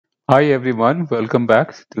Hi everyone, welcome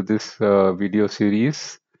back to this video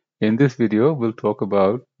series. In this video, we'll talk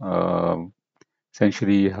about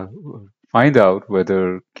essentially find out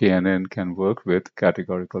whether KNN can work with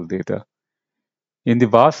categorical data. In the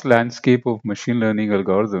vast landscape of machine learning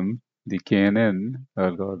algorithm, the KNN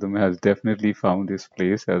algorithm has definitely found its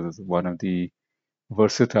place as one of the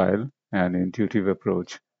versatile and intuitive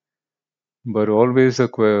approach. But always a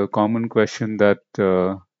common question that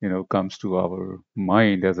comes to our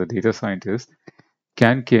mind as a data scientist: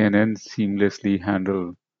 can KNN seamlessly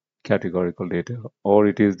handle categorical data, or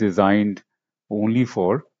it is designed only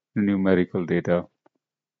for numerical data?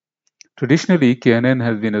 Traditionally, KNN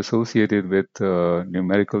has been associated with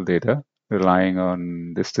numerical data, relying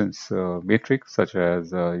on distance metrics such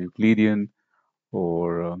as Euclidean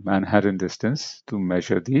or Manhattan distance to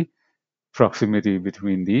measure the proximity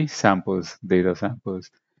between the samples, data samples.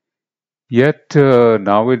 Yet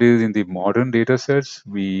nowadays in the modern data sets,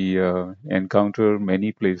 we encounter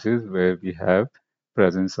many places where we have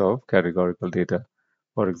presence of categorical data.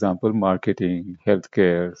 For example, marketing,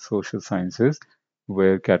 healthcare, social sciences,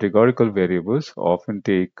 where categorical variables often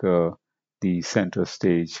take the center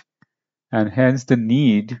stage. And hence the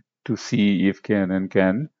need to see if KNN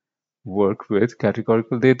can work with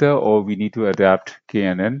categorical data, or we need to adapt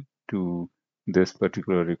KNN to this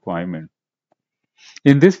particular requirement.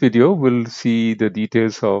 In this video, we'll see the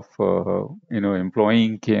details of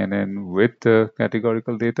employing KNN with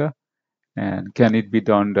categorical data, and can it be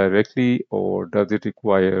done directly, or does it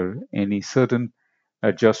require any certain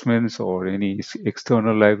adjustments or any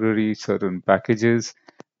external library, certain packages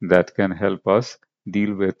that can help us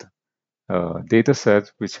deal with data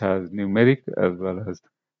sets which has numeric as well as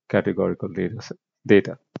categorical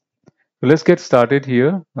data. So let's get started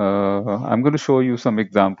here. I'm going to show you some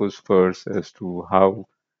examples first as to how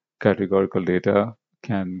categorical data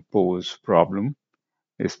can pose problem,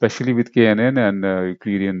 especially with KNN and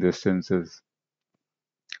Euclidean distances.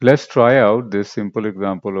 Let's try out this simple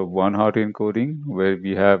example of one-hot encoding where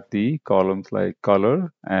we have the columns like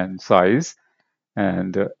color and size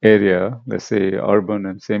and area, let's say urban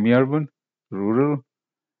and semi-urban, rural.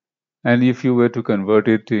 And if you were to convert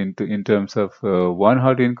it into in terms of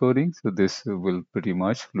one-hot encoding, so this will pretty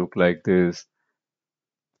much look like this.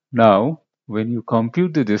 Now, when you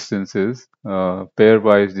compute the distances,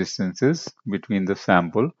 pairwise distances between the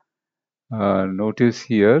sample, notice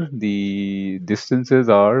here the distances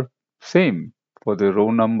are same for the row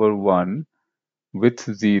number 1 with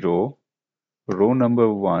 0, row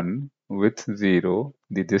number 1 with 0,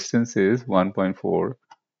 the distance is 1.4,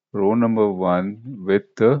 row number 1 with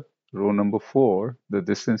the row number 4, the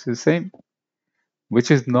distance is same, which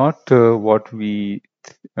is not what we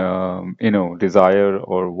desire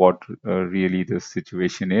or what really the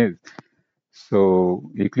situation is. So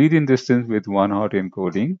Euclidean distance with one-hot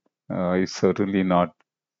encoding is certainly not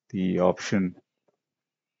the option.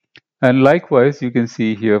 And likewise, you can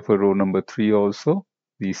see here for row number 3 also,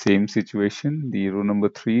 the same situation. The row number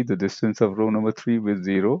 3, the distance of row number 3 with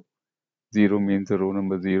 0, 0 means the row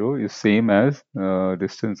number 0 is same as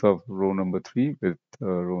distance of row number 3 with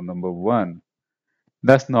row number 1.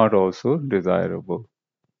 That's not also desirable.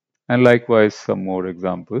 And likewise, some more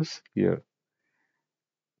examples here.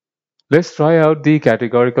 Let's try out the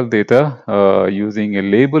categorical data using a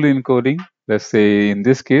label encoding. Let's say in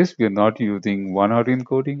this case, we are not using one-hot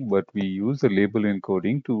encoding, but we use a label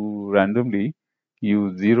encoding to randomly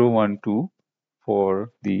use 0, 1, 2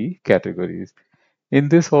 for the categories. In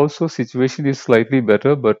this also, situation is slightly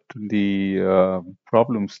better, but the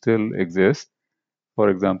problem still exists. For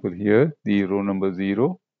example, here, the row number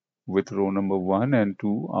 0 with row number 1 and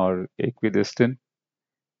 2 are equidistant,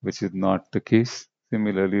 which is not the case.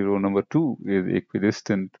 Similarly, row number 2 is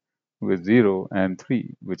equidistant with 0 and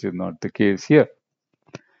 3, which is not the case here.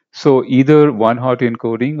 So either one-hot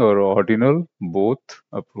encoding or ordinal, both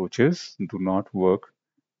approaches do not work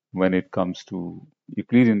when it comes to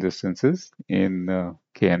Euclidean distances in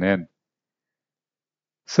KNN.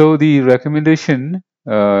 So the recommendation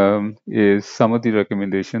is some of the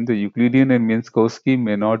recommendation. The Euclidean and Minkowski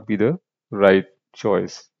may not be the right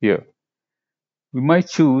choice here. We might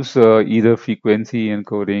choose either frequency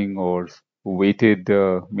encoding or weighted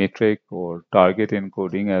metric or target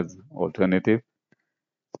encoding as alternative.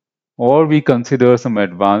 Or we consider some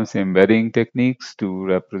advanced embedding techniques to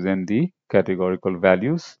represent the categorical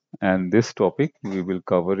values. And this topic we will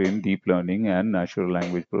cover in deep learning and natural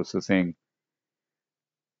language processing.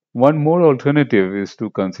 One more alternative is to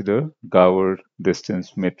consider Gower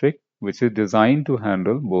distance metric, which is designed to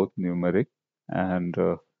handle both numeric and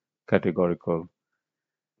categorical.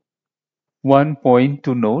 One point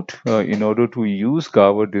to note, in order to use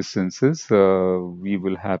Gower distances, we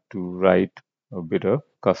will have to write a bit of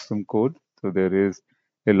custom code. So there is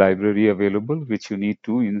a library available which you need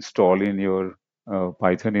to install in your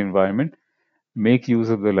Python environment. Make use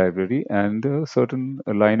of the library and a certain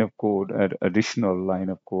line of code, an additional line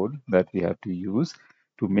of code that we have to use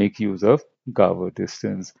to make use of Gower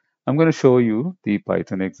distance. I'm going to show you the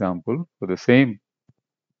Python example for the same.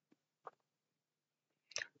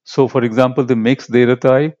 So for example, the mixed data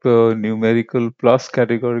type, numerical plus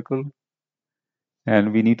categorical,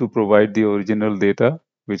 and we need to provide the original data,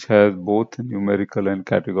 which has both numerical and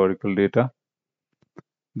categorical data.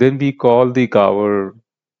 Then we call the Gower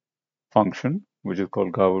function, which is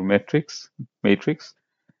called Gower matrix.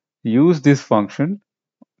 Use this function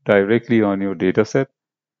directly on your data set.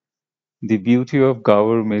 The beauty of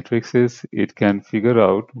Gower matrix is it can figure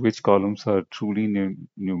out which columns are truly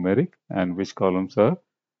numeric and which columns are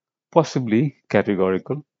possibly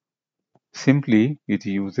categorical. Simply, it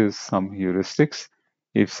uses some heuristics.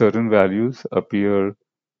 If certain values appear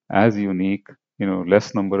as unique,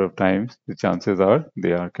 less number of times, the chances are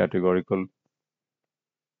they are categorical.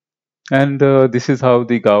 And this is how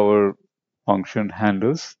the Gower function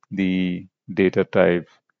handles the data type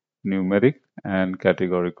numeric and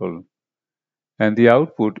categorical. And the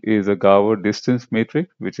output is a Gower distance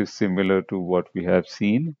matrix, which is similar to what we have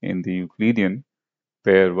seen in the Euclidean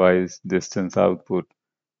pairwise distance output.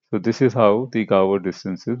 So this is how the Gower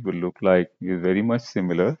distances will look like. It is very much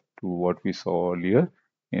similar to what we saw earlier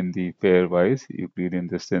in the pairwise Euclidean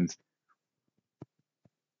distance.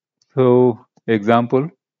 So example,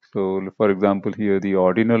 so for example here the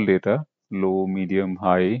ordinal data, low, medium,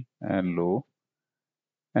 high and low,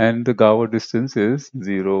 and the Gower distance is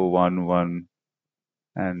 0, 1, 1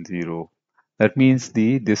 and 0. That means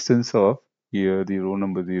the distance of here the row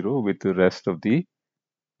number 0 with the rest of the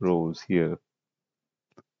rows here.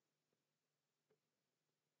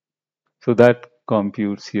 So that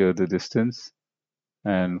computes here the distance.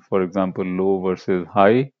 And for example, low versus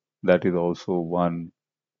high, that is also 1.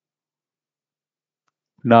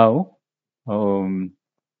 Now,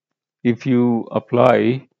 if you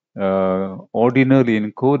apply ordinally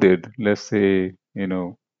encoded, let's say,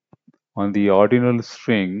 on the ordinal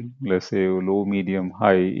string, let's say low, medium,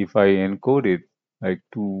 high, if I encode it like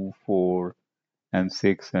 2, 4, and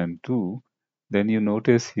 6 and 2, then you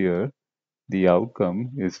notice here the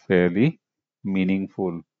outcome is fairly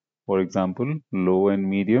meaningful. For example, low and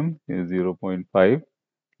medium is 0.5,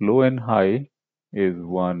 low and high is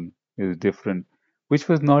 1, is different, which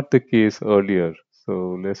was not the case earlier.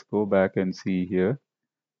 So let's go back and see here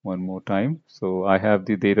one more time. So I have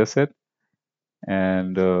the data set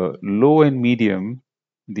and low and medium,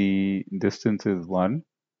 the distance is 1,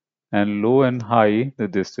 and low and high, the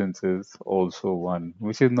distance is also 1,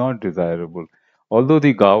 which is not desirable. Although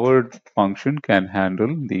the Gower function can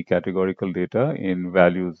handle the categorical data in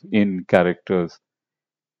values, in characters,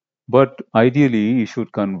 but ideally you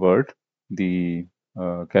should convert the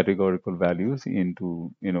categorical values into,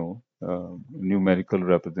 numerical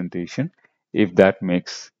representation if that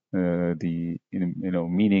makes the,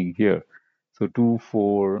 meaning here. So 2,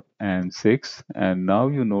 4, and 6, and now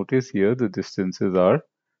you notice here the distances are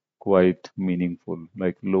quite meaningful,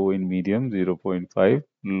 like low and medium 0.5,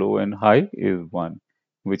 low and high is 1,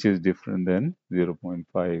 which is different than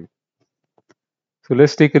 0.5. So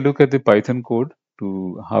let's take a look at the Python code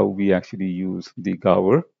to how we actually use the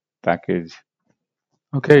Gower package.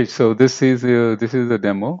 Okay, so this is a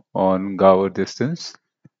demo on Gower distance.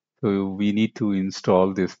 So we need to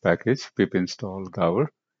install this package pip install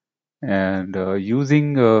Gower, and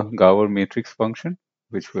using Gower matrix function,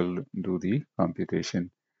 which will do the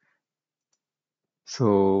computation.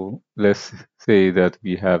 So let's say that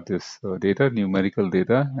we have this data, numerical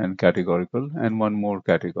data and categorical, and one more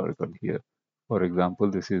categorical here. For example,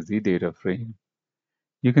 this is the data frame.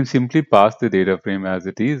 You can simply pass the data frame as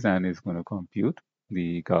it is and it's going to compute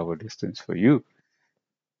the Gower distance for you.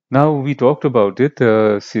 Now we talked about it,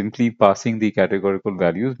 simply passing the categorical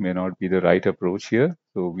values may not be the right approach here.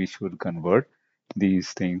 So we should convert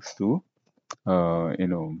these things to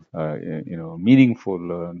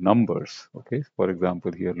meaningful numbers. Okay, for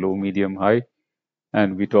example, here low, medium, high,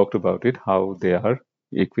 and we talked about it how they are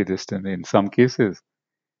equidistant in some cases.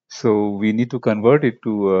 So we need to convert it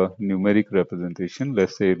to a numeric representation.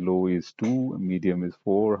 Let's say low is 2, medium is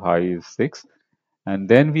 4, high is 6, and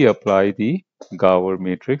then we apply the Gower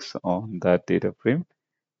matrix on that data frame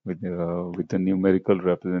with the numerical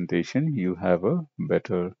representation. You have a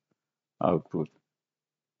better output.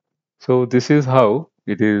 So this is how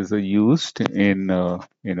it is used in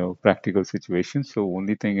practical situations. So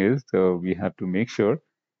only thing is we have to make sure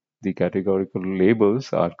the categorical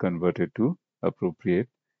labels are converted to appropriate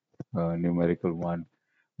numerical one.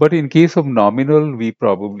 But in case of nominal, we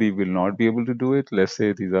probably will not be able to do it. Let's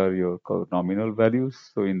say these are your nominal values.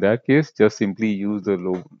 So in that case, just simply use the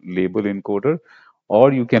label encoder,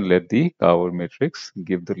 or you can let the Gower matrix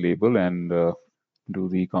give the label and do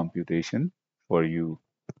the computation for you.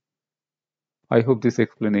 I hope this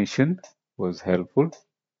explanation was helpful.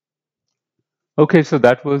 Okay, so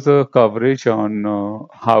that was a coverage on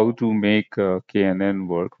how to make KNN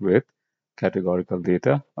work with categorical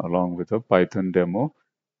data along with a Python demo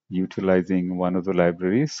utilizing one of the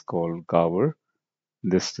libraries called Gower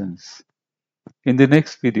distance. In the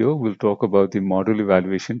next video, we'll talk about the model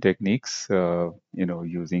evaluation techniques,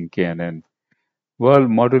 using KNN. Well,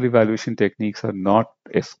 model evaluation techniques are not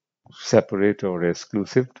separate or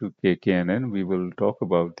exclusive to KNN. We will talk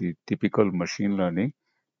about the typical machine learning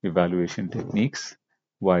evaluation techniques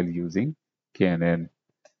while using KNN.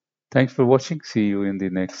 Thanks for watching. See you in the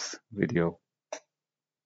next video.